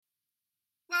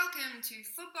Welcome to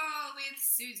Football with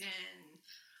Susan.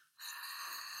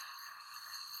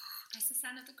 That's the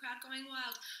sound of the crowd going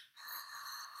wild.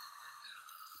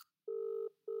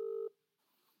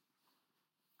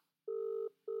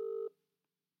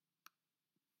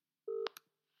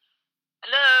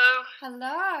 Hello.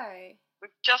 Hello.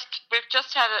 We've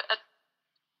just had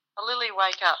a Lily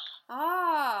wake up.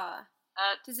 Ah.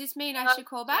 Does this mean I should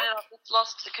call back? I've just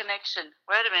lost the connection.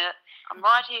 Wait a minute. I'm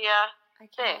right here.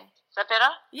 Okay. There. Is that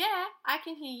better? Yeah, I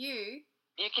can hear you.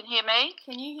 You can hear me?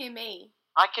 Can you hear me?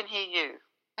 I can hear you.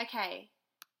 Okay.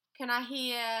 Can I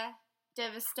hear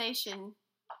devastation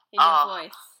in your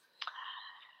voice?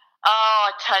 Oh,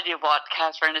 I tell you what,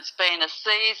 Catherine, it's been a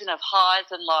season of highs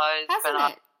and lows.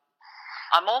 Hasn't it?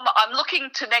 I'm looking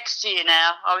to next year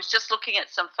now. I was just looking at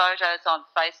some photos on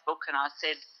Facebook and I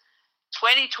said,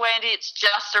 2020, it's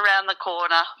just around the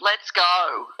corner. Let's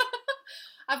go.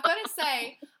 I've got to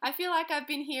say, I feel like I've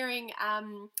been hearing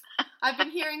some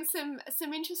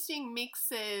interesting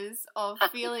mixes of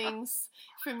feelings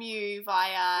from you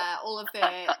via all of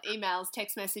the emails,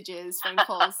 text messages, phone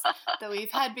calls that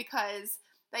we've had, because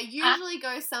they usually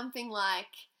go something like,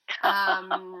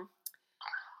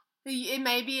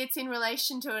 maybe it's in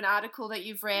relation to an article that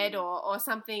you've read or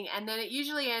something, and then it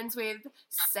usually ends with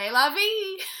 "C'est la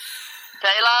vie."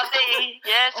 C'est la vie.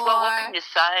 Yes. Well, what can you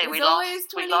say? We always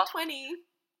 2020.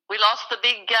 We lost the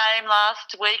big game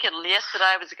last week, and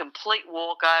yesterday was a complete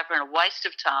walkover and a waste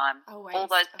of time. All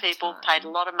those people paid a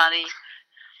lot of money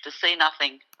to see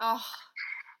nothing. Oh,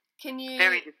 can you?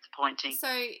 Very disappointing. So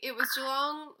it was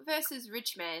Geelong versus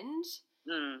Richmond,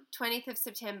 20th of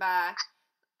September,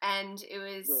 and it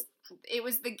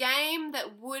was the game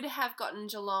that would have gotten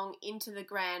Geelong into the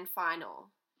grand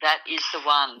final. That is the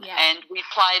one. Yeah. And we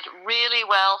played really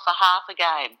well for half a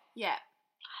game. Yeah.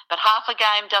 But half a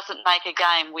game doesn't make a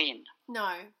game win.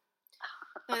 No,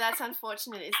 that's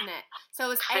unfortunate, isn't it? So it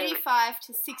was 85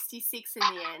 to 66 in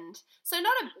the end. So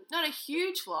not a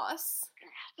huge loss.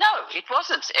 No, it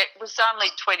wasn't. It was only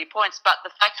 20 points. But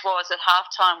the fact was, at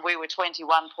halftime we were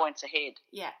 21 points ahead.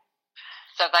 Yeah.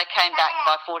 So they came back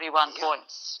by 41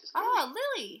 points. Oh,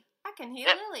 Lily. I can hear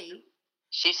Lily.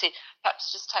 She said,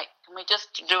 perhaps can we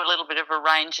just do a little bit of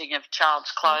arranging of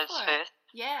child's clothes first?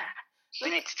 Yeah.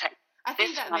 We need to take I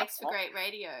think that makes for great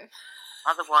radio.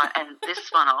 Otherwise, and this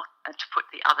one off, and to put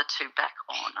the other two back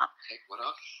on. Take what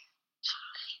off?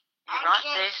 You're right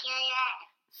there.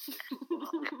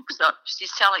 So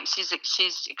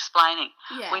she's explaining.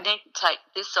 Yeah. We need to take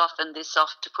this off and this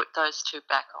off to put those two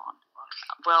back on.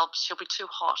 Well, she'll be too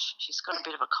hot. She's got a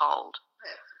bit of a cold.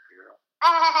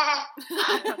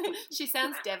 She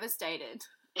sounds devastated.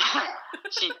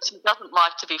 She doesn't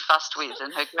like to be fussed with,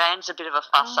 and her gran's a bit of a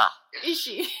fusser. Is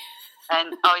she?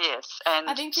 And yes, and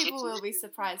I think people will be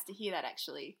surprised to hear that,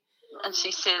 actually. And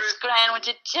she says, "Gran, would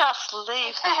you just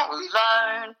leave them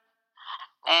alone?"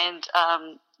 And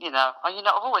I've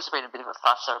always been a bit of a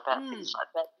fusser about things like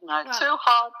that. Right. Too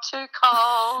hot, too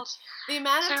cold. The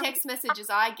amount of text messages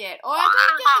I get, or I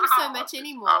don't get them so much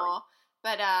anymore,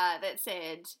 but that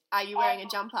said, "Are you wearing a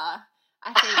jumper?"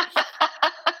 I think.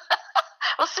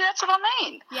 Well, see, that's what I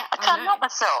mean. Yeah, I can't help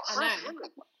myself. I know.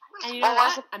 And you know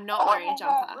what? I'm not wearing a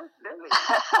jumper.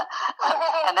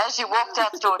 And as you walked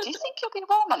out the door, do you think you'll be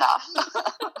warm enough?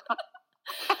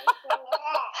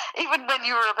 Even when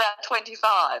you were about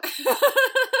 25.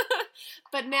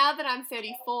 But now that I'm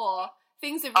 34,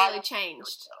 things have really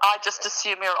changed. I just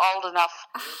assume you're old enough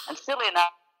and silly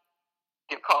enough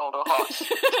you're cold or hot.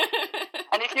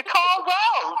 And if you're cold,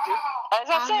 well, as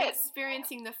I said. I'm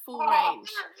experiencing the full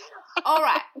range. All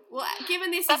right. Well,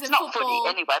 given this is a not football...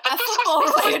 footy anyway, but this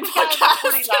was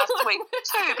footy last week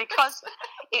too, because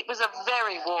it was a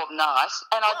very warm night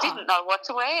and I didn't know what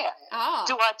to wear. Oh.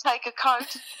 Do I take a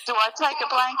coat? Do I take a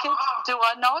blanket? Do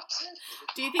I not?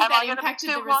 Do you think that impacted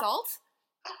the result?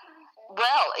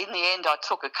 Well, in the end, I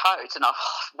took a coat and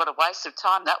what a waste of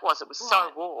time that was. It was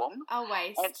so warm. A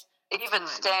waste. And even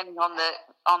standing on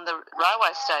the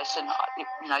railway station,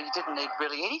 you didn't need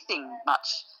really anything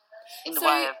much in the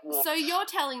way of warmth. So you're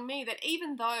telling me that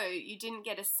even though you didn't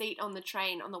get a seat on the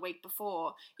train on the week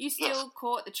before, you still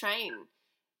caught the train?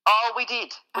 Oh, we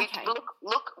did. Okay.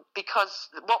 Look, because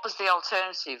what was the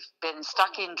alternative? Being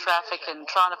stuck in traffic and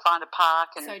trying to find a park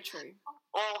and so true.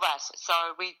 All that. So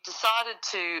we decided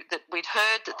that we'd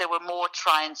heard that there were more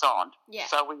trains on. Yeah.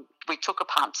 So we took a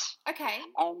punt. Okay.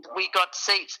 And we got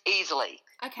seats easily.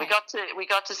 Okay. We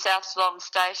got to South Geelong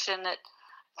Station at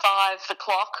 5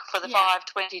 o'clock for the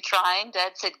 5:20 train.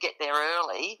 Dad said get there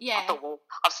early. Yeah. I thought, well,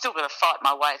 I've still got to fight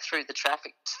my way through the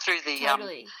traffic, through the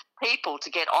people to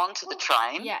get onto the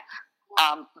train. Yeah.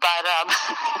 They're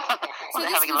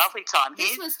having a lovely time here.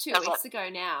 This was 2 weeks ago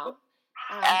now.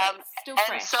 Still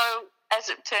fresh. And so, as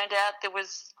it turned out, there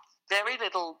was very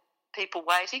little people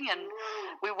waiting, and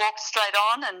we walked straight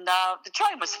on, and the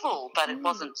train was full, but it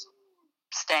wasn't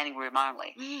standing room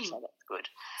only, so that's good.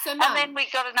 So, and then we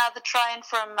got another train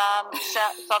from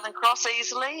Southern Cross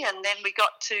easily, and then we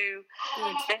got to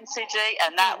MCG,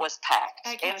 and that was packed.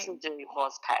 Okay. MCG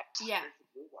was packed. Yeah.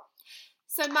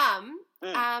 So, Mum,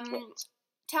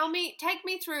 take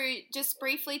me through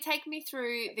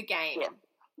the game. Yeah.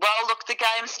 Well, look, the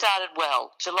game started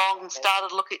well. Geelong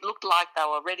it looked like they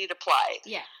were ready to play.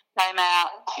 Yeah. Came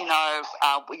out,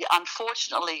 we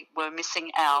unfortunately were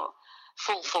missing our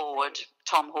full forward,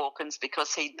 Tom Hawkins,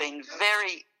 because he'd been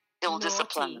very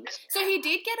ill-disciplined. So he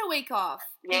did get a week off?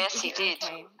 Yes, he did.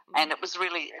 Okay. And it was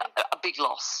really a big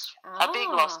loss. Oh. A big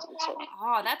loss to the team.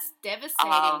 Oh, that's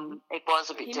devastating. It was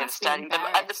a bit devastating. But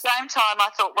at the same time, I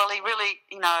thought, well, he really,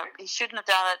 he shouldn't have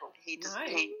done it.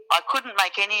 I couldn't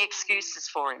make any excuses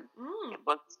for him.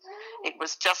 It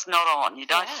was just not on. You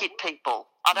don't hit people.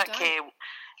 I don't care.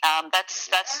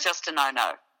 That's just a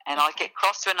no-no. And I get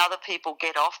cross when other people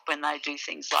get off when they do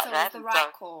things like that. So it was the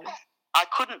right call. I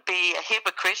couldn't be a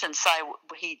hypocrite and say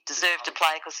he deserved to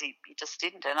play because he just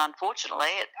didn't. And unfortunately,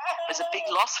 it was a big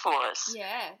loss for us.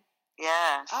 Yeah.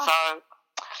 Yeah. Oh. So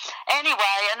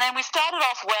anyway, and then we started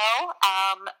off well,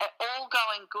 all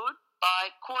going good.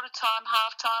 By quarter time,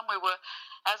 half time, we were,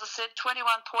 as I said,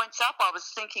 21 points up. I was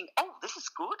thinking, oh, this is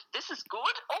good.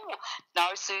 Oh,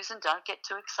 no, Susan, don't get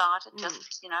too excited.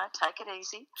 Just, take it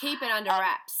easy. Keep it under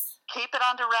wraps. Keep it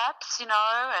under wraps,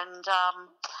 and...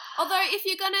 although if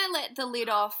you're going to let the lid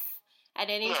off at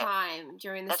any time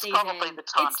during the season, probably the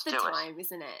time it's the time,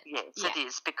 isn't it? Yes, it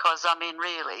is, because,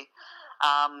 really,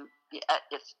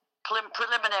 it's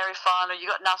preliminary final,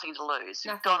 you've got nothing to lose.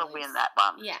 You've got to win that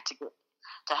one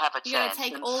to have a chance. You've got to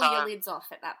take all your lids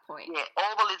off at that point. Yeah,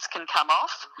 all the lids can come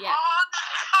off. Yeah.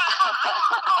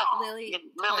 Lily's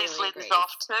totally lids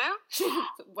off too.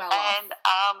 And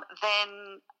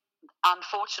then,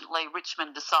 unfortunately,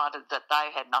 Richmond decided that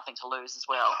they had nothing to lose as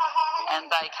well. And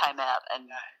they came out and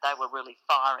they were really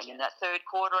firing in that third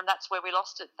quarter, and that's where we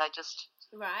lost it. They just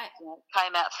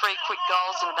came out 3 quick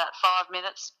goals in about 5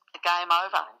 minutes, the game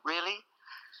over, really.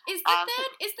 Is the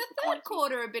third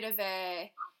quarter a bit of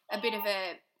a I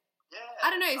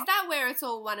don't know, is that where it's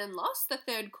all won and lost, the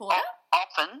third quarter?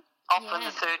 Often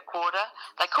the third quarter.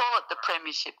 They call it the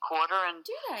premiership quarter, and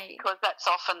do they? Because that's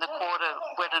often the quarter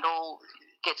when it all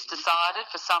gets decided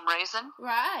for some reason.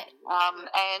 Right. And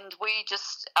I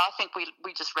think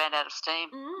we just ran out of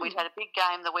steam. We'd had a big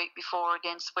game the week before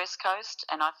against West Coast,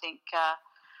 and I think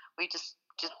we just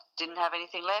didn't have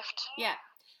anything left. Yeah.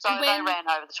 So they ran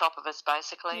over the top of us,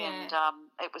 basically, and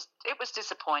it was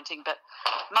disappointing. But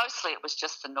mostly it was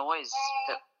just the noise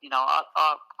that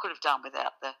I could have done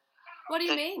without the. What do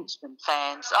you mean? Richmond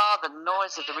fans. Oh, the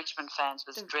noise of the Richmond fans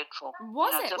was dreadful.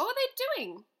 Was it? What were they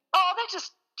doing? Oh, they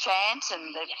just chant,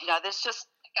 and there's just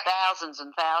thousands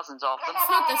and thousands of them. It's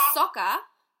not the soccer.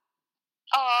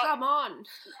 Oh, come on.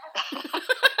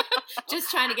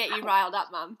 Just trying to get you riled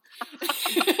up, Mum.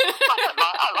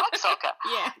 I like soccer.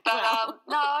 Yeah. But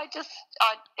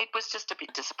it was just a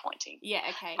bit disappointing. Yeah,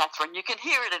 okay. Catherine, you can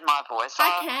hear it in my voice.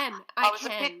 I was a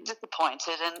bit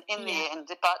disappointed in the end,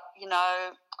 but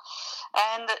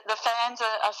and the fans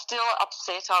are still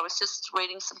upset. I was just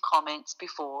reading some comments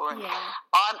before, and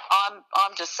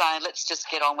I'm just saying let's just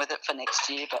get on with it for next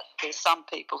year. But there's some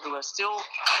people who are still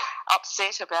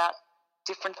upset about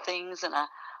different things and are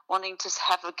wanting to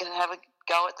have a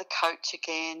go at the coach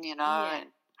again,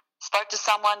 and spoke to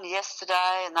someone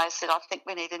yesterday and they said, I think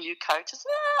we need a new coach. I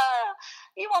said,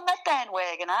 you on that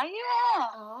bandwagon, are you?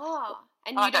 Oh,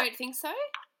 and you don't think so?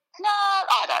 No,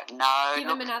 I don't know. Give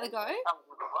them another go?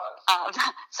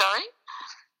 Sorry?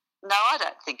 No, I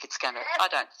don't think it's going to. I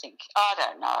don't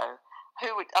know.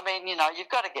 Who would? I mean, you've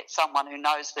got to get someone who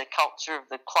knows the culture of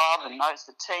the club and knows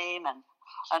the team and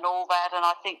all that, and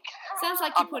I think... Sounds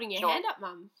like you're putting your hand up,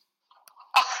 Mum.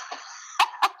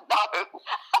 No.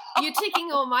 You're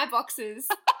ticking all my boxes,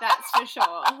 that's for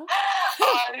sure.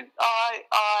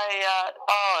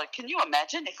 Can you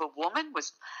imagine if a woman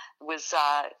was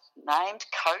named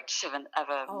coach of a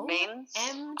men's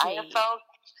AFL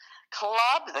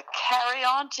club, the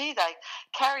carry-on? Gee, they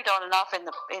carried on enough in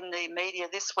the media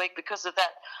this week because of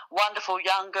that wonderful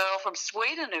young girl from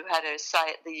Sweden who had her say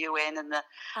at the UN, and the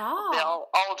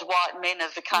old white men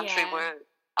of the country were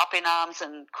up in arms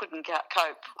and couldn't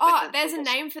cope. Oh, there's a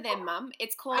name for them, Mum.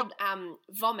 It's called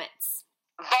vomits.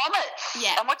 Vomits?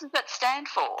 Yeah. And what does that stand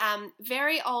for?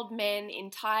 Very old men in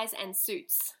ties and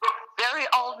suits. very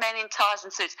old men in ties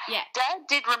and suits. Yeah. Dad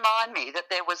did remind me that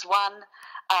there was one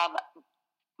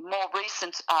more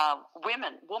recent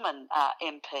woman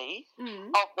MP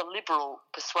of the Liberal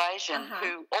persuasion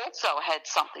who also had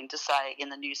something to say in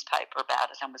the newspaper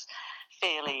about it and was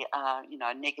fairly,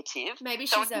 negative. Maybe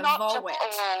so she's a not Volwet.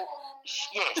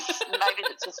 Yes, maybe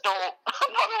it's just not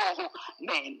all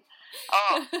men.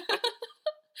 Oh.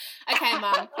 Okay,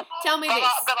 Mum, tell me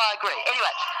this. But I agree.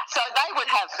 Anyway, so they would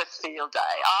have a field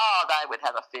day. Oh, they would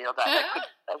have a field day.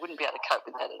 They wouldn't be able to cope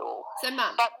with that at all. So,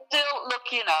 Mum. But still, look,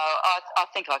 I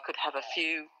think I could have a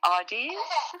few ideas.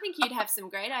 I think you'd have some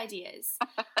great ideas.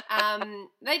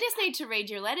 They just need to read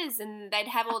your letters and they'd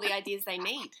have all the ideas they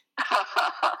need.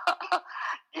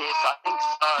 Yes, I think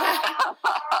so.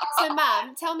 So,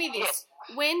 Mum, tell me this.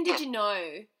 Yes. When did you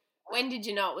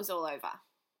know it was all over?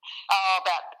 Oh,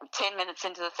 about 10 minutes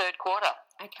into the third quarter.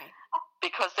 Okay.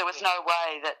 Because there was no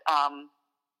way that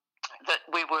that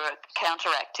we were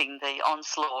counteracting the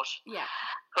onslaught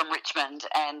from Richmond,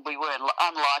 and we weren't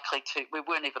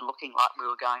even looking like we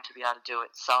were going to be able to do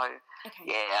it. So,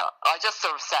 I just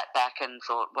sort of sat back and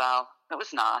thought, well, it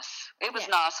was nice. It was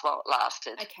nice while it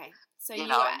lasted. Okay. So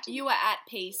you were at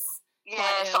peace.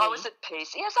 Yes, I was at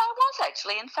peace. Yes, I was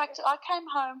actually. In fact, I came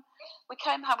home. We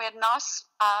came home. We had a nice.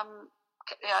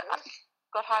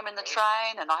 Got home in the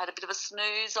train, and I had a bit of a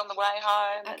snooze on the way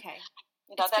home. Okay.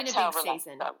 And, it's that's been a how big relaxed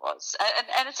season. that was.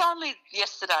 And it's only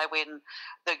yesterday when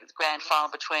the grand final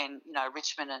between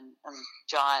Richmond and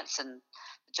Giants, and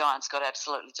the Giants got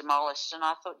absolutely demolished. And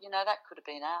I thought, that could have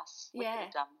been us. We could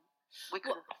have done. We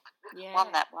could have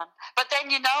won that one. But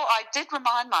then, I did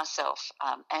remind myself,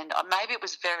 and maybe it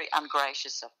was very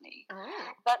ungracious of me,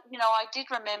 but, I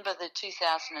did remember the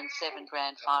 2007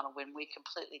 grand final when we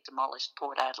completely demolished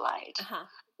Port Adelaide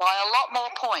by a lot more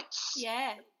points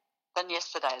than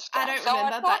yesterday's game. I don't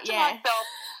remember, but myself,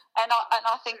 and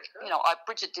I think,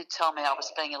 Bridget did tell me I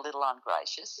was being a little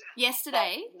ungracious.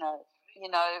 Yesterday?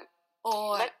 That,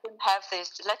 or let them have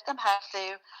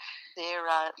their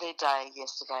day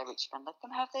yesterday, Richmond. Let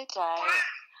them have their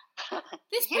day.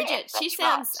 This Bridget,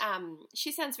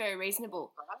 she sounds very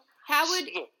reasonable. How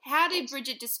would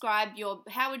Bridget describe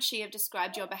how would she have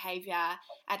described your behaviour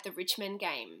at the Richmond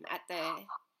game, at the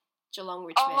Geelong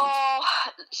Richmond? Oh,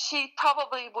 she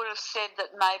probably would have said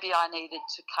that maybe I needed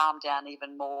to calm down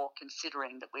even more,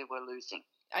 considering that we were losing.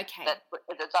 Okay. That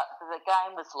the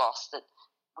game was lost. That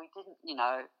we didn't,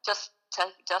 just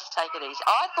take it easy.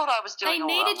 I thought I was doing. They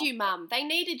needed you, Mum. They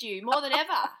needed you more than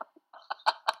ever.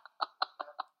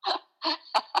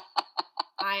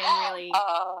 I am really.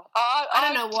 I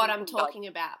don't know what I'm talking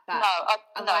about, but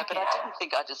I didn't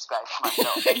think I disgraced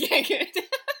myself. Okay, good.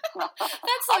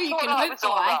 That's all you can hope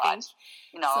for, I think.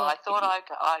 I thought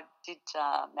I did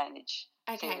manage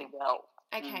fairly well.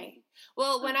 Okay.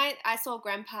 Well, when I saw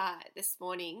Grandpa this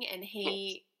morning, and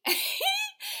he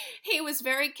he was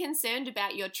very concerned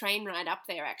about your train ride up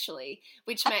there, actually,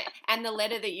 and the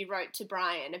letter that you wrote to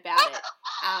Brian about it.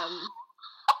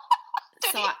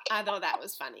 So I thought that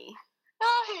was funny.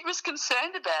 Oh, he was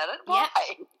concerned about it. Why?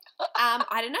 Yeah.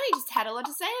 I don't know. He just had a lot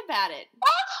to say about it.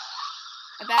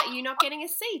 About you not getting a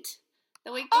seat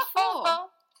the week before.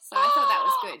 So I thought that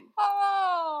was good.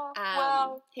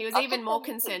 Well, he was even more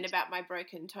concerned about my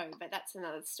broken toe, but that's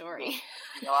another story.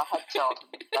 I had told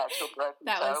him about your broken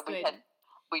toe. That was good.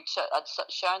 I'd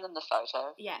shown them the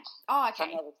photo. Yeah. Oh, okay. So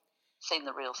I'd never seen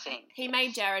the real thing. He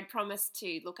made Jared promise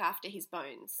to look after his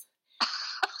bones,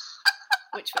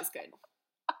 which was good.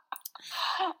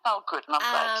 Oh, good. And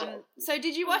I'm glad. So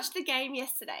did you watch the game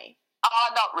yesterday?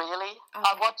 Oh, not really. Okay.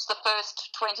 I watched the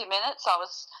first 20 minutes. I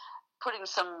was putting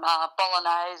some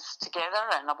bolognese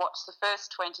together, and I watched the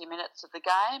first 20 minutes of the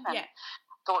game and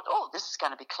thought, oh, this is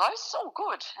going to be close. Oh,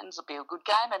 good. And this will be a good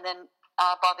game. And then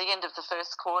by the end of the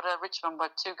first quarter, Richmond were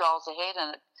 2 goals ahead,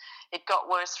 and it got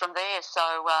worse from there.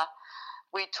 So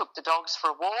we took the dogs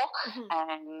for a walk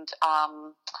and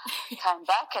came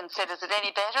back and said, is it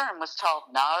any better? And was told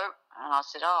no. And I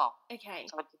said, oh. Okay.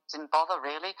 So it didn't bother,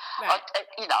 really. Right.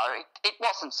 It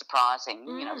wasn't surprising.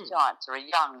 The Giants are a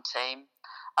young team,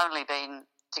 only been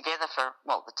together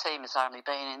the team has only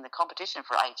been in the competition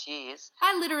for 8 years.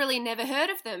 I literally never heard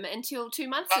of them until 2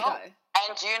 months ago.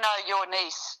 And your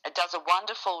niece does a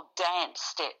wonderful dance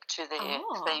step to their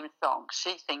theme song.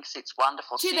 She thinks it's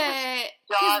wonderful. Because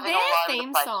their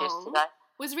theme song yesterday.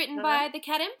 Was written by the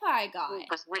Cat Empire guy. It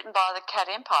was written by the Cat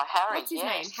Empire, Harry. What's his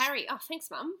name? Harry. Oh, thanks,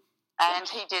 Mum. And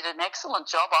he did an excellent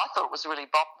job. I thought it was really it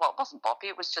wasn't boppy.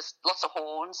 It was just lots of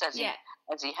horns as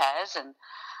he has, and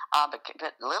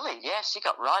But Lily, yeah, she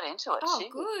got right into it. Oh, she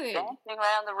good. was dancing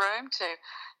around the room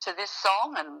to this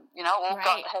song, and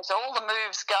has all the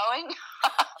moves going.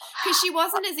 Because she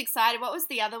wasn't as excited. What was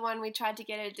the other one we tried to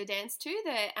get her to dance to?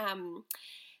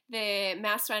 The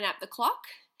Mouse Ran Up the Clock.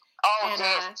 Oh, and,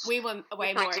 yes. We were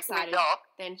way more excited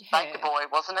than her. Baker Boy,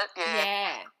 wasn't it? Yeah.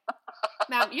 Yeah.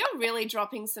 Now, you're really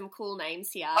dropping some cool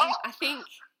names here. Oh. I think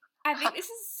this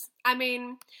is, I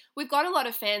mean, we've got a lot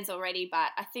of fans already, but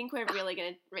I think we're really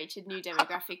going to reach a new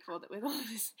demographic with all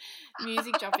this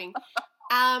music dropping.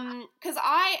 Because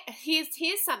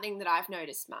here's something that I've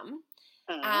noticed, Mum.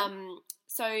 Mm-hmm.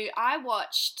 So I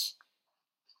watched,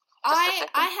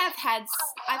 I've had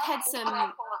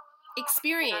some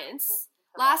experience.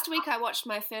 Last week I watched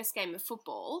my first game of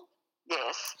football.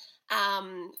 Yes.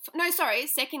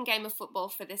 Second game of football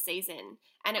for the season,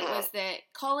 and it was the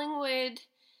Collingwood,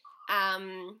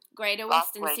 Greater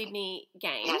Western Sydney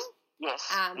game. Yes.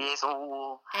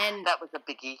 And that was a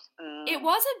biggie. Mm. It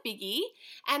was a biggie,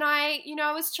 and I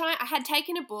had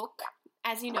taken a book,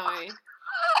 as you know,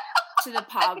 to the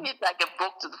pub. How can you take a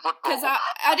book to the football? Because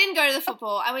I didn't go to the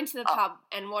football. I went to the pub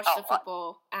and watched the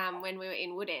football when we were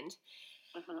in Woodend.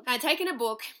 Mm-hmm. I'd taken a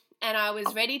book and I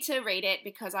was ready to read it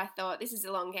because I thought, this is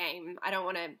a long game. I don't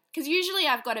want to... Because usually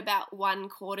I've got about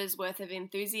 1/4's worth of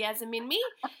enthusiasm in me,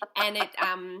 and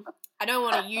I don't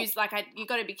want to use... you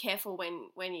got to be careful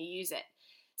when you use it.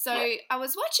 So I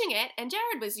was watching it, and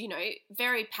Jared was,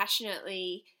 very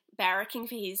passionately barracking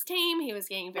for his team. He was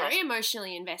getting very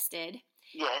emotionally invested.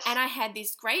 Yes. And I had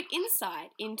this great insight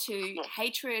into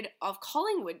hatred of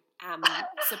Collingwood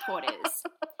supporters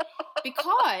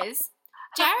because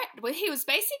Jared, he was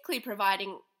basically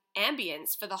providing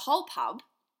ambience for the whole pub.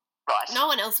 Right. No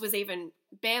one else was even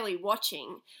barely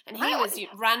watching, and he was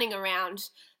running around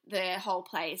the whole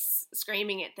place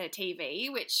screaming at the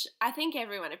TV, which I think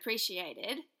everyone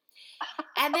appreciated.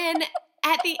 And then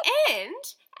at the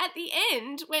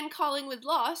end, when Collingwood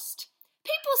lost,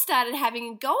 people started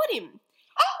having a go at him.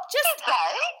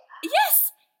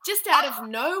 Just out of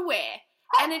nowhere.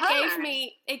 And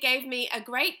it gave me a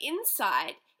great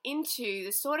insight into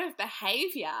the sort of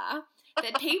behaviour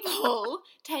that people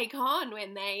take on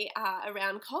when they are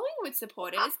around Collingwood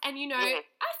supporters. And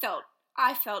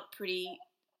I felt pretty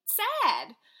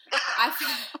sad. I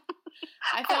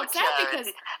felt sad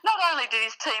because not only did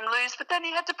his team lose, but then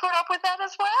he had to put up with that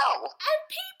as well. And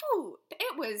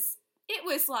it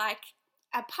was like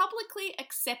a publicly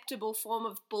acceptable form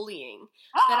of bullying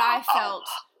that I felt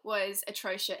was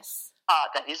atrocious. Oh,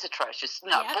 that is atrocious.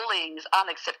 No, bullying is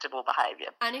unacceptable behaviour.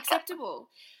 Unacceptable.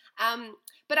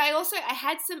 But I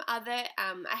had some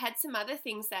other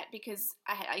things that, because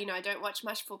I don't watch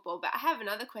much football, but I have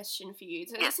another question for you.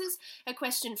 So this is a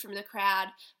question from the crowd,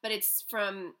 but it's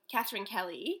from Catherine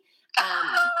Kelly.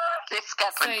 Kelly.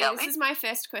 This is my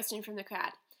first question from the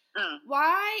crowd. Mm.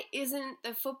 Why isn't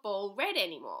the football red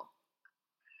anymore?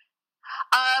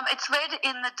 It's red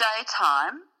in the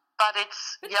daytime, but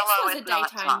it's yellow at night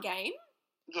time. This was a daytime game.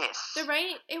 Yes. The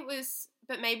rain. It was,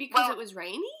 but maybe because it was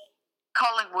rainy.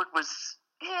 Collingwood was.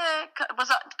 Yeah,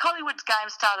 Collingwood's game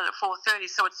started at 4:30,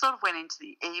 so it sort of went into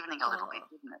the evening a little bit,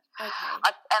 didn't it? Okay.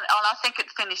 And I think it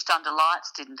finished under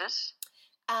lights, didn't it?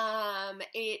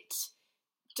 It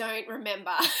don't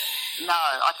remember. No,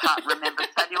 I can't remember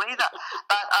tell you either.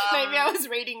 But maybe I was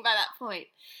reading by that point.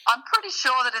 I'm pretty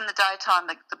sure that in the daytime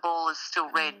the ball is still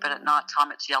red, but at night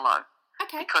time it's yellow.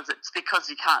 Okay. Because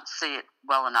you can't see it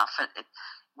well enough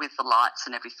with the lights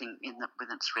and everything when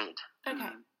it's red.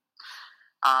 Okay.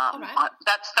 All right.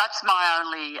 That's my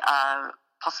only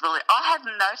possibility. I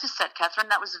hadn't noticed that, Catherine.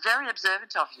 That was very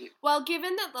observant of you. Well,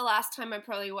 given that the last time I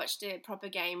probably watched a proper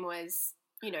game was,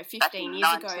 15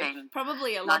 years ago,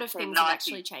 probably a lot of things have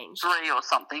actually changed. 3 or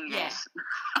something, yes. Yeah,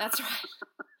 that's right.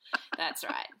 That's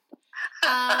right.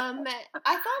 I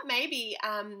thought maybe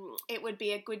it would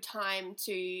be a good time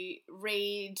to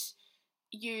read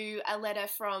you a letter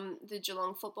from the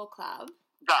Geelong Football Club.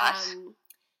 Right.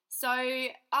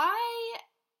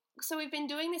 So we've been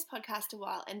doing this podcast a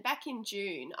while, and back in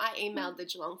June, I emailed the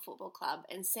Geelong Football Club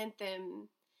and sent them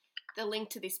the link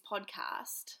to this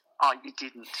podcast. Oh, you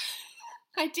didn't?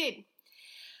 I did.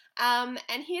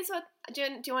 And here's what... Do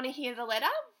you want to hear the letter?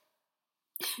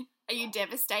 Are you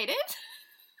devastated?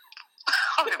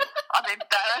 I'm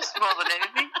embarrassed more than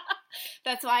anything.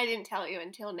 That's why I didn't tell you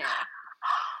until now.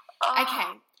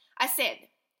 Okay. I said,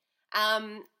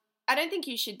 I don't think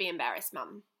you should be embarrassed,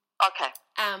 Mum. Okay.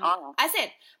 I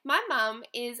said, my mum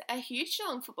is a huge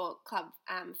Geelong Football Club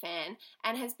fan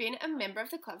and has been a member of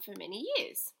the club for many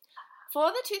years. For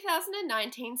the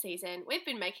 2019 season, we've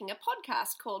been making a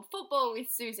podcast called Football with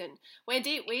Susan, where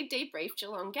we debrief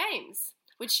Geelong games.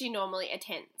 which she normally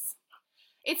attends.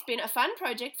 It's been a fun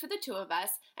project for the two of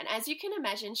us, and as you can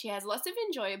imagine, she has lots of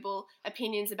enjoyable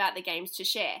opinions about the games to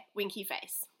share. Winky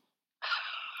face.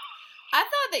 I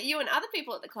thought that you and other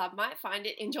people at the club might find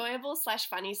it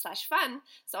enjoyable/funny/fun,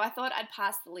 so I thought I'd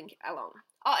pass the link along.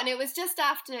 Oh, and it was just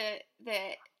after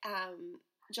the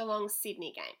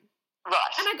Geelong-Sydney game.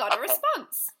 Right. And I got a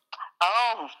response.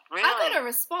 Oh, really? I got a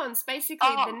response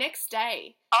basically the next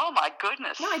day. Oh, my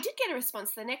goodness. No, I did get a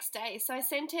response the next day. So I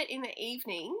sent it in the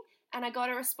evening and I got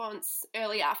a response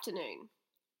early afternoon.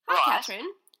 Hi,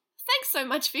 Catherine. Thanks so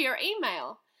much for your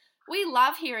email. We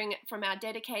love hearing it from our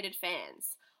dedicated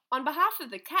fans. On behalf of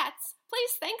the Cats,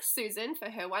 please thank Susan for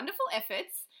her wonderful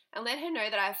efforts and let her know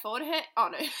that I thought her... Oh,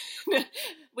 no.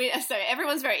 So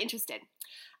everyone's very interested.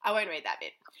 I won't read that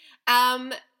bit.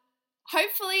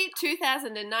 Hopefully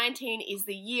 2019 is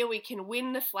the year we can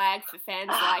win the flag for fans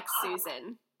like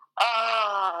Susan. I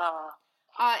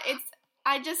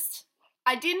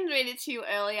didn't read it to you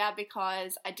earlier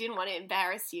because I didn't want to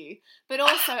embarrass you, but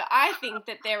also I think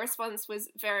that their response was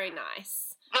very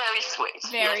nice. Very sweet.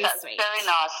 Very sweet. Very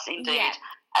nice indeed. Yeah.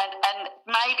 And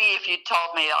maybe if you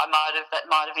told me, that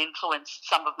might have influenced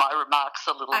some of my remarks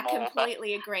a little more. I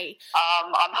completely agree.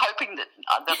 I'm hoping that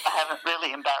I haven't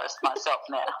really embarrassed myself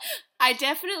now. I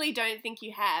definitely don't think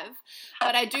you have,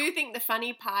 but I do think the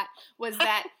funny part was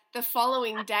that the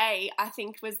following day, I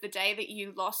think, was the day that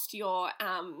you lost your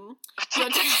tag,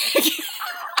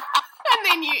 and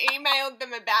then you emailed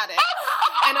them about it,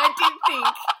 and I did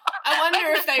think, I wonder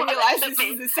if they realise this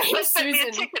is the same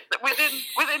Susan.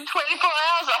 Within 24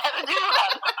 hours, I had a new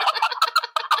one.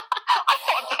 I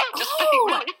thought they were just being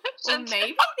really efficient.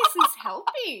 Well,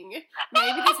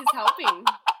 maybe this is helping.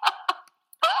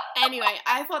 Anyway,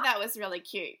 I thought that was really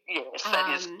cute. Yes, that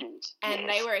is cute. And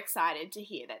they were excited to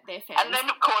hear that their fans. And then,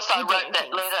 of course, I wrote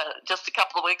that letter just a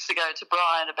couple of weeks ago to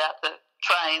Brian about the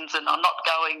trains, and I'm not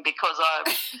going because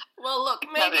I. Well, look,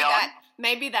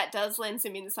 maybe that does lend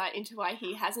some insight into why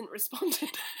he hasn't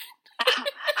responded.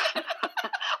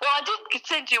 Well, I did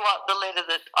send you the letter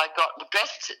that I got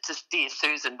addressed to Dear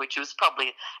Susan, which was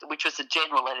a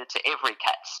general letter to every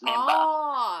Cats member.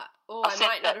 I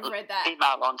might not have read that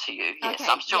email on to you. Yes,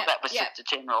 okay, I'm sure that was just a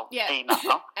general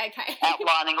email. Okay.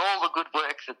 Outlining all the good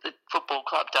work that the football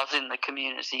club does in the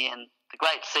community and the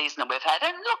great season that we've had.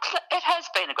 And look, it has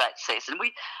been a great season.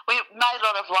 We may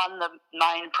not have won the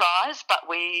main prize, but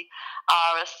we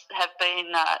have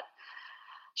been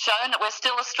shown that we're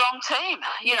still a strong team.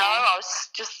 You know, I was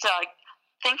just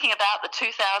thinking about the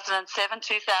 2007,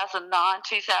 2009,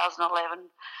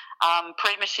 2011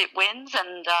 premiership wins,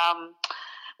 and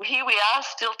here we are,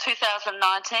 still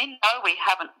 2019. No, we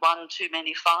haven't won too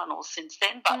many finals since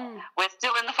then, but we're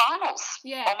still in the finals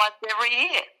almost every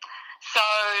year. So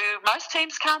most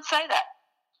teams can't say that.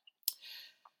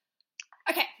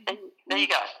 Okay. There you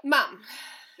go. Mum.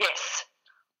 Yes.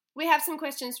 We have some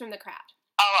questions from the crowd.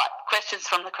 All right, questions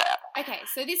from the crowd. Okay,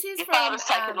 so this is Your from... father's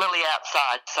taken Lily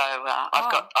outside, so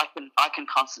I can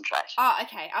concentrate. Oh,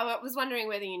 okay. I was wondering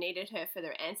whether you needed her for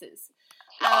their answers.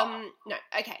 No,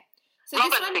 okay. So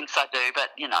Robin thinks I do, but,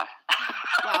 you know.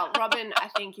 Well, Robin, I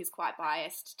think, is quite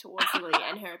biased towards Lily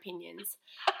and her opinions.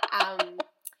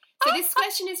 So this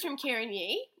question is from Kieran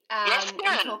Yee. Yes,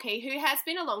 Kieran. In Torquay, who has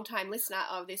been a long-time listener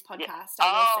of this podcast,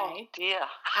 I will say. Oh, dear.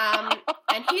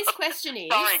 And his question is...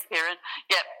 Sorry, Kieran.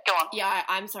 Yep, go on. Yeah,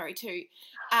 I'm sorry too.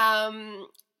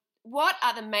 What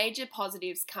are the major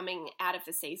positives coming out of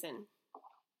the season?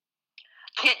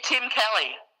 Tim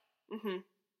Kelly. Mm-hmm.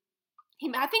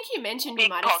 I think you mentioned you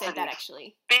might have said that,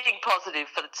 actually. Big positive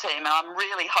for the team, and I'm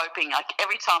really hoping,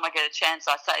 every time I get a chance,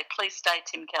 I say, please stay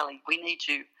Tim Kelly. We need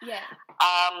you. Yeah.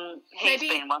 He's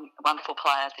been a wonderful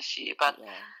player this year, but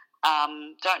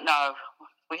don't know.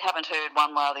 We haven't heard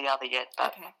one way or the other yet,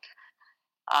 but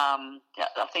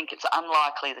I think it's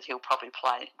unlikely that he'll probably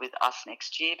play with us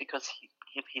next year because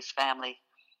his family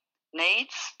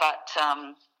needs, but...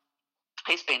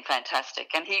 he's been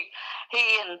fantastic. And he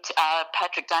and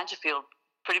Patrick Dangerfield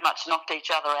pretty much knocked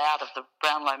each other out of the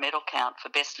Brownlow medal count for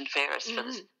best and fairest for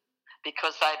this,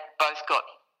 because they both got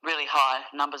really high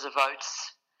numbers of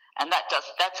votes. And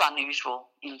that's unusual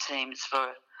in teams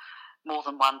for more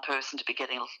than one person to be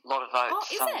getting a lot of votes.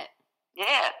 Oh, is it?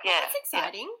 Yeah. That's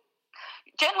exciting.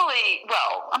 Yeah. Generally,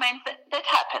 well, I mean, that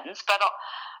happens, but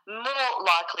more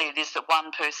likely it is that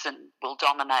one person will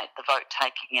dominate the vote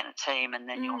taking in a team, and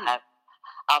then you'll have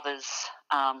others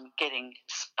getting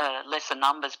lesser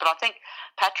numbers. But I think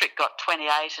Patrick got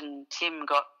 28 and Tim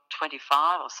got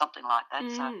 25 or something like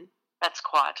that, so that's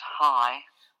quite high.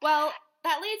 Well,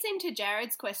 that leads into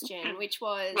Jared's question, which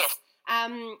was,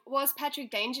 was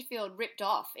Patrick Dangerfield ripped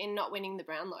off in not winning the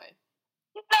Brownlow?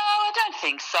 No, I don't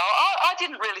think so. I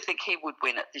didn't really think he would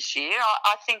win it this year.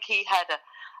 I think he had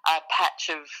a patch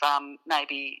of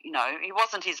maybe, he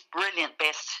wasn't his brilliant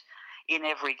best in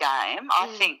every game. I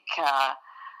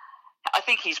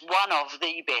think he's one of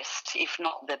the best, if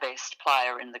not the best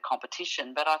player in the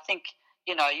competition. But I think,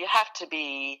 you have to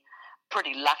be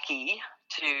pretty lucky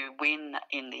to win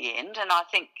in the end. And I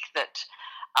think that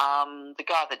the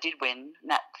guy that did win,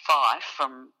 Nat Fyfe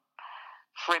from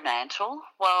Fremantle,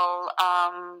 well,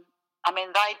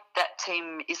 that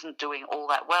team isn't doing all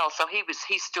that well. So he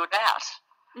stood out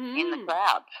in the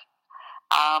crowd.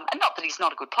 And not that he's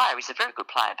not a good player, he's a very good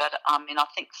player, but I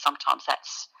think sometimes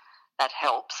that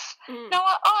helps. No,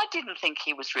 I didn't think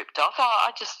he was ripped off.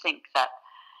 I just think that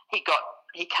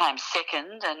he came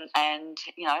second and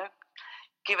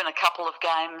given a couple of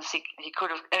games he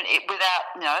could have,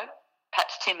 without,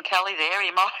 perhaps Tim Kelly there,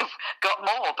 he might have got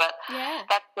more, but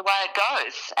that's the way it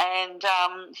goes. And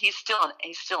he's still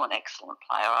an excellent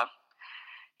player.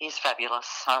 He's fabulous.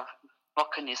 So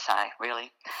what can you say,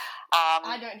 really?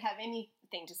 I don't have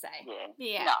anything to say.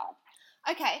 Yeah. No.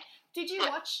 Okay. Did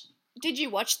you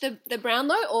watch the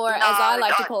Brownlow, or as I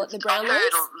like to call it, the Brownlows? I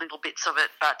heard little bits of it,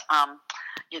 but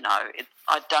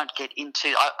I don't get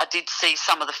into. I did see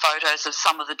some of the photos of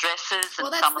some of the dresses.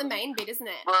 Well, that's the main bit, isn't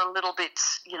it? Were a little bit,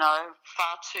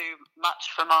 far too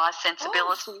much for my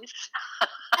sensibilities.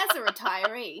 As a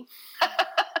retiree.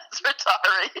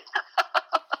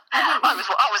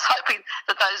 I was hoping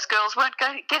that those girls weren't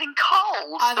getting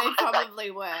cold. Oh, they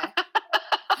probably were.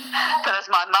 But as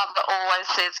my mother always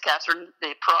says, Catherine,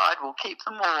 their pride will keep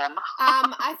them warm.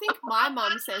 I think my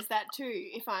mum says that too,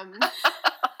 if I'm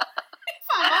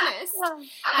honest.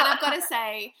 And I've got to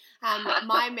say,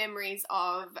 my memories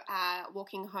of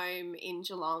walking home in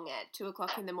Geelong at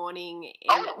 2:00 in the morning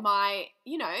in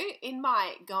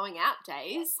my going out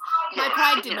days, my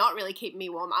pride did not really keep me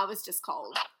warm. I was just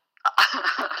cold.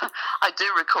 I do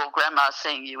recall Grandma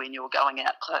seeing you in your going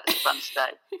out clothes one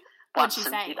day. What'd she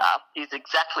say? It's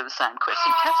exactly the same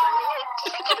question. Catherine,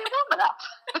 could you be warm enough?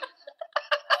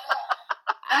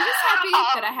 I'm just happy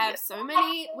that I have so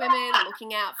many women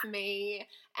looking out for me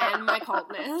and my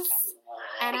coldness.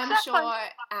 And I'm sure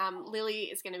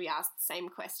Lily is going to be asked the same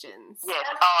questions. Yes.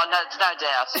 Oh, no, there's no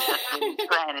doubt that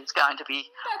Gran is going to be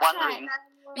wondering.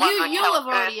 You'll have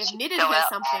already admitted her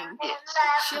something. Yes.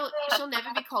 She'll never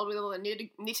be cold with all the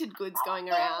knitted goods going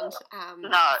around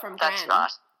from Gran. That's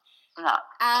right. No.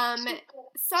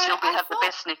 She'll have the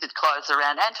best knitted clothes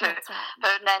around, and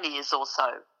her nanny is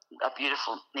also a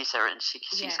beautiful knitter, and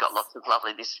she's got lots of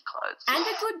lovely knitted clothes. And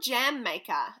a good jam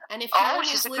maker. And if Helen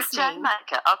she's is a listening, good jam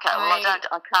maker. Okay, I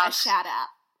can't. A shout out.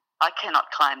 I cannot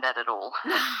claim that at all.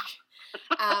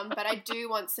 But I do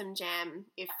want some jam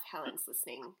if Helen's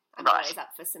listening. I'm always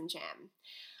up for some jam.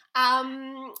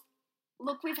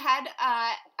 Look, I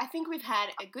think we've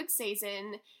had a good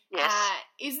season. Yes.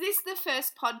 Is this the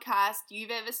first podcast you've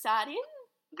ever starred in?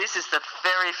 This is the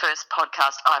very first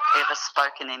podcast I've ever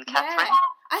spoken in, Catherine. Yeah,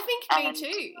 I think me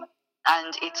too.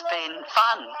 And it's been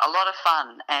fun, a lot of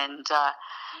fun.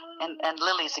 And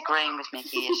Lily's agreeing with me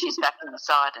here. She's back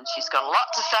inside and she's got a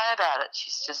lot to say about it.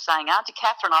 She's just saying, Auntie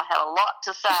Catherine, I have a lot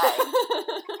to say.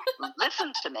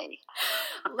 Listen to me.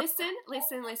 Listen.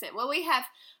 Well, we have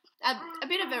a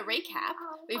bit of a recap.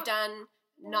 We've done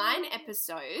 9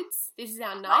 episodes. This is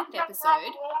our 9th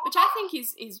episode, which I think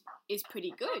is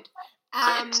pretty good.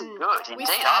 It's good, indeed.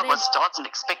 I wasn't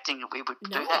expecting we would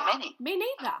do that many. Me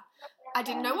neither. I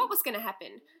didn't know what was going to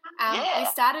happen. We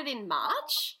started in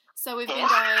March, so we've been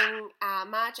going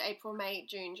March, April, May,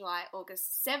 June, July,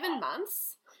 August, 7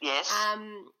 months. Yes.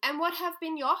 And what have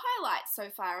been your highlights so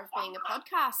far of being a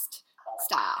podcast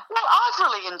star? Well, I've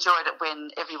really enjoyed it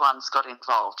when everyone's got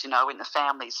involved, when the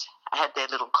families had their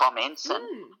little comments, and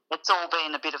it's all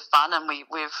been a bit of fun, and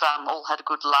we've all had a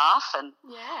good laugh, and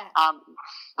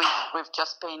we've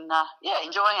just been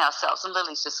enjoying ourselves, and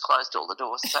Lily's just closed all the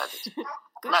doors so that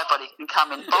nobody can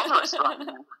come and bother us right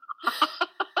now.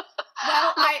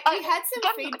 Well, we had some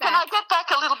feedback. Can I get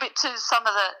back a little bit to some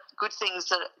of the good things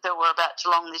that were about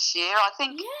Geelong this year? I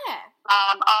think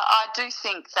I do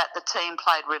think that the team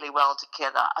played really well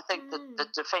together. I think that the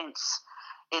defence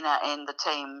in the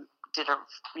team did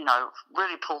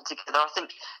really pulled together. I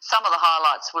think some of the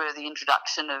highlights were the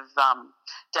introduction of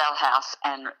Dalhouse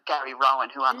and Gary Rowan,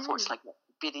 who unfortunately got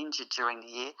a bit injured during the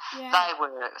year. Yeah. They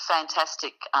were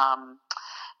fantastic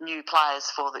new players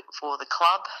for the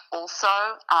club. Also,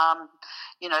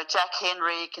 Jack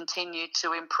Henry continued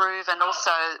to improve, and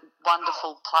also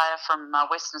wonderful player from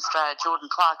Western Australia, Jordan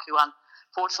Clark, who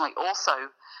unfortunately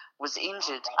also was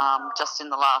injured just in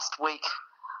the last week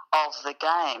of the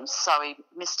game, so he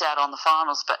missed out on the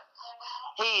finals, but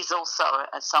he's also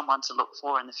someone to look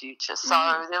for in the future.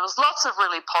 So there was lots of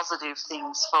really positive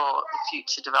things for the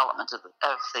future development of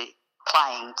the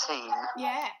playing team.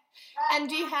 Yeah. And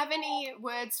do you have any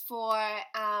words for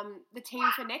the team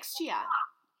for next year?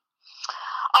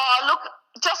 Oh, look,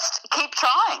 just keep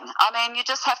trying. I mean, you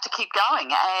just have to keep going.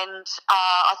 And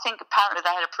I think apparently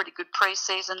they had a pretty good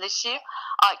pre-season this year.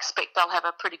 I expect they'll have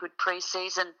a pretty good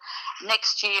pre-season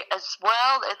next year as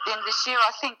well. At the end of this year,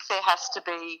 I think there has to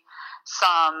be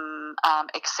some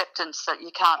acceptance that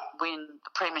you can't win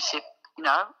the premiership,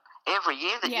 every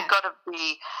year, that you've got to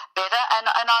be better. And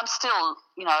I'm still,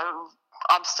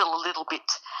 I'm still a little bit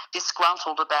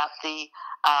disgruntled about the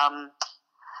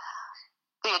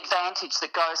advantage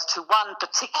that goes to one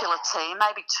particular team,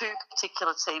 maybe two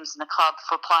particular teams in the club,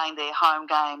 for playing their home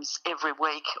games every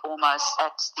week almost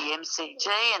at the MCG,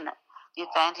 and the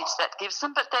advantage that gives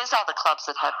them. But there's other clubs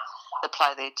that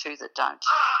play there too that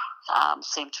don't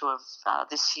seem to have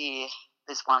this year.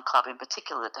 There's one club in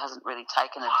particular that hasn't really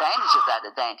taken advantage of that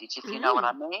advantage, if you know what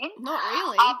I mean. Not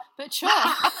really, but sure.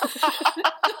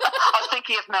 I was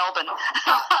thinking of Melbourne.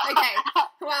 Okay.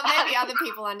 Well, maybe other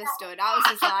people understood. I was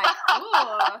just like,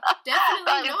 ooh,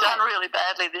 definitely They've done really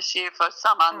badly this year for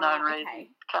some unknown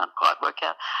reason. Can't quite work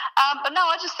out. But no,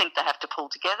 I just think they have to pull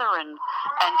together and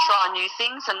try new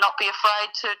things and not be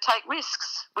afraid to take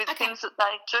risks with things that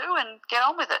they do and get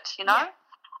on with it, Yeah.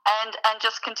 And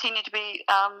just continue to be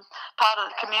part of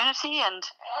the community and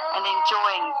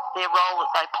enjoying their role that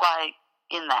they play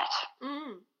in that.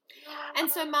 And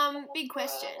so, Mum, big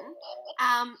question.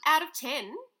 Out of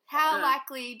 10, how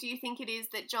likely do you think it is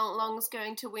that Geelong's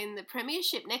going to win the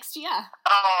premiership next year?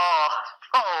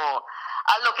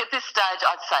 Look, at this stage,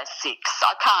 I'd say 6.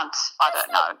 I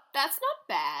don't know. That's not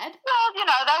bad.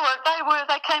 Well,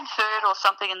 they came third or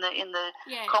something in the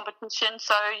competition.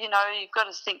 So you've got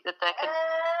to think that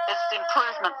there's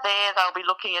improvement there. They'll be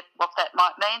looking at what that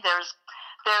might mean.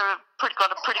 They've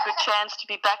got a pretty good chance to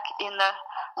be back in the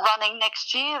running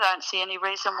next year. I don't see any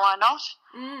reason why not.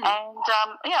 And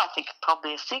I think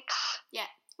probably a 6. Yeah.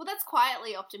 Well, that's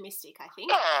quietly optimistic, I think.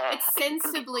 Yeah. It's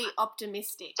sensibly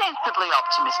optimistic. Sensibly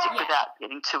optimistic without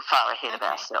getting too far ahead of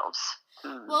ourselves.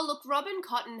 Well, look, Robin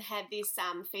Cotton had this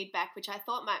feedback, which I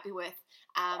thought might be worth,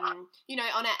 on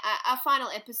our final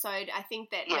episode. I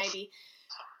think that maybe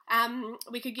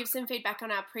we could give some feedback on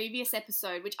our previous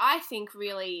episode, which I think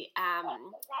really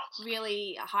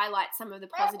highlights some of the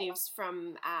positives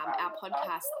from our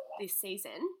podcast this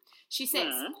season. She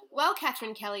says, "Well,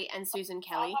 Catherine Kelly and Susan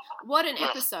Kelly, what an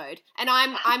episode!" And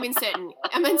I'm inserting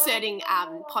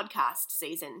podcast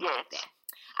season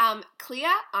there. Clear,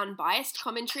 unbiased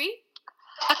commentary,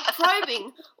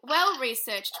 probing,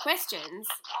 well-researched questions,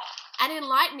 and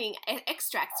enlightening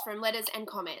extracts from letters and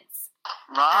comments.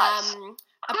 Right.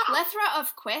 A plethora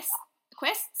of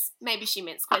quests. Maybe she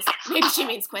means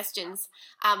questions.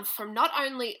 From not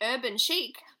only urban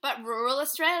chic but rural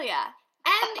Australia.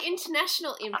 And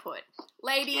international input.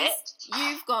 Ladies,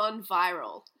 you've gone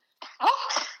viral.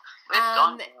 We've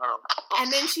gone viral.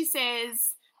 And then she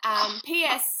says,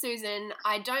 P.S. Susan,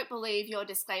 I don't believe your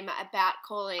disclaimer about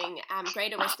calling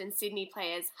Greater Western Sydney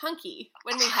players hunky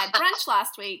when we had brunch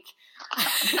last week.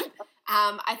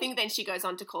 I think then she goes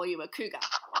on to call you a cougar.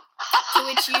 To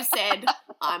which you said,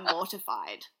 I'm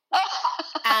mortified. Well,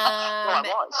 I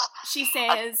was. She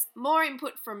says, more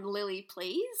input from Lily,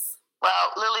 please.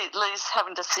 Well, Lily's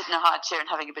having to sit in a high chair and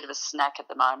having a bit of a snack at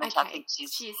the moment. Okay. I think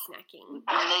she's snacking.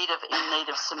 In need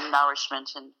of some nourishment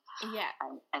and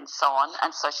so on.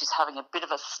 And so she's having a bit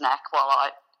of a snack while I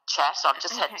chat. I've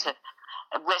just had to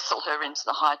wrestle her into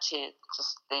the high chair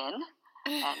just then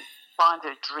and find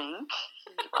her drink.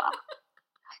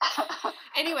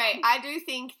 Anyway, I do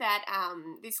think that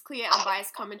this clear,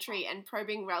 unbiased commentary and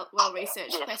probing,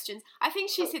 well-researched questions, I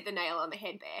think she's hit the nail on the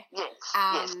head there.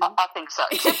 Yes, I think so.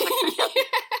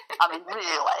 I mean,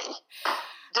 really.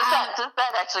 Does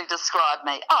that actually describe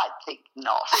me? I think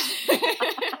not.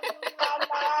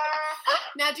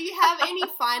 Now, do you have any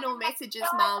final messages,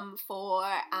 Mum, for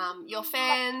your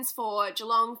fans, for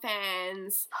Geelong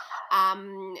fans,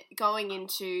 going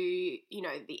into,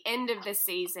 the end of the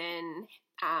season,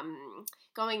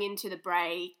 going into the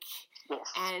break,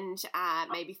 and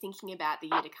maybe thinking about the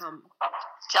year to come?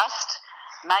 Just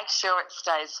make sure it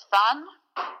stays fun.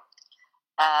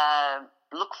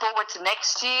 Look forward to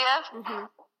next year.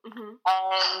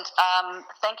 And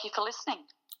thank you for listening.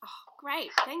 Oh,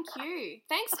 great. Thank you.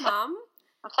 Thanks, Mum.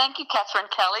 Well, thank you, Catherine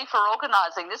Kelly, for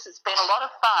organising this. It's been a lot of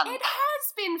fun. It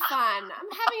has been fun. I'm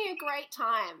having a great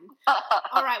time.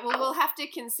 All right, well, we'll have to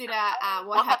consider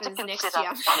what happens next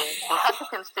year. We'll have to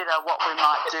consider what we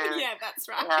might do. Yeah, that's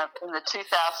right. In the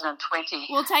 2020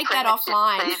 we'll take that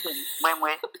offline season when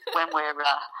we're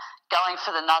going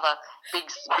for another big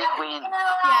win.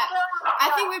 Yeah,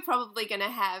 I think we're probably going to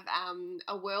have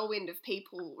a whirlwind of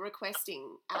people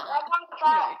requesting,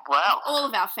 all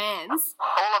of our fans.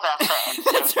 All of our fans.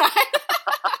 That's right.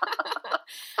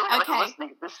 Okay. Listening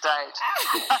at this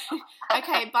stage.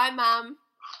 Okay, bye, Mum.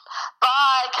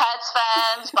 Bye, Cats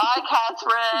fans. Bye,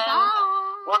 Catherine.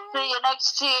 Bye. We'll see you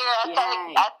next year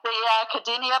at the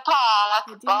Cardinia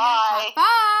Park. Bye.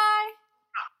 Bye.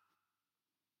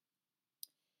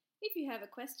 If you have a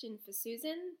question for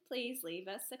Susan, please leave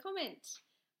us a comment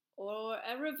or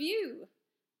a review,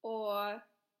 or I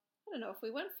don't know if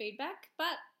we want feedback,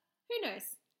 but who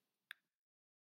knows.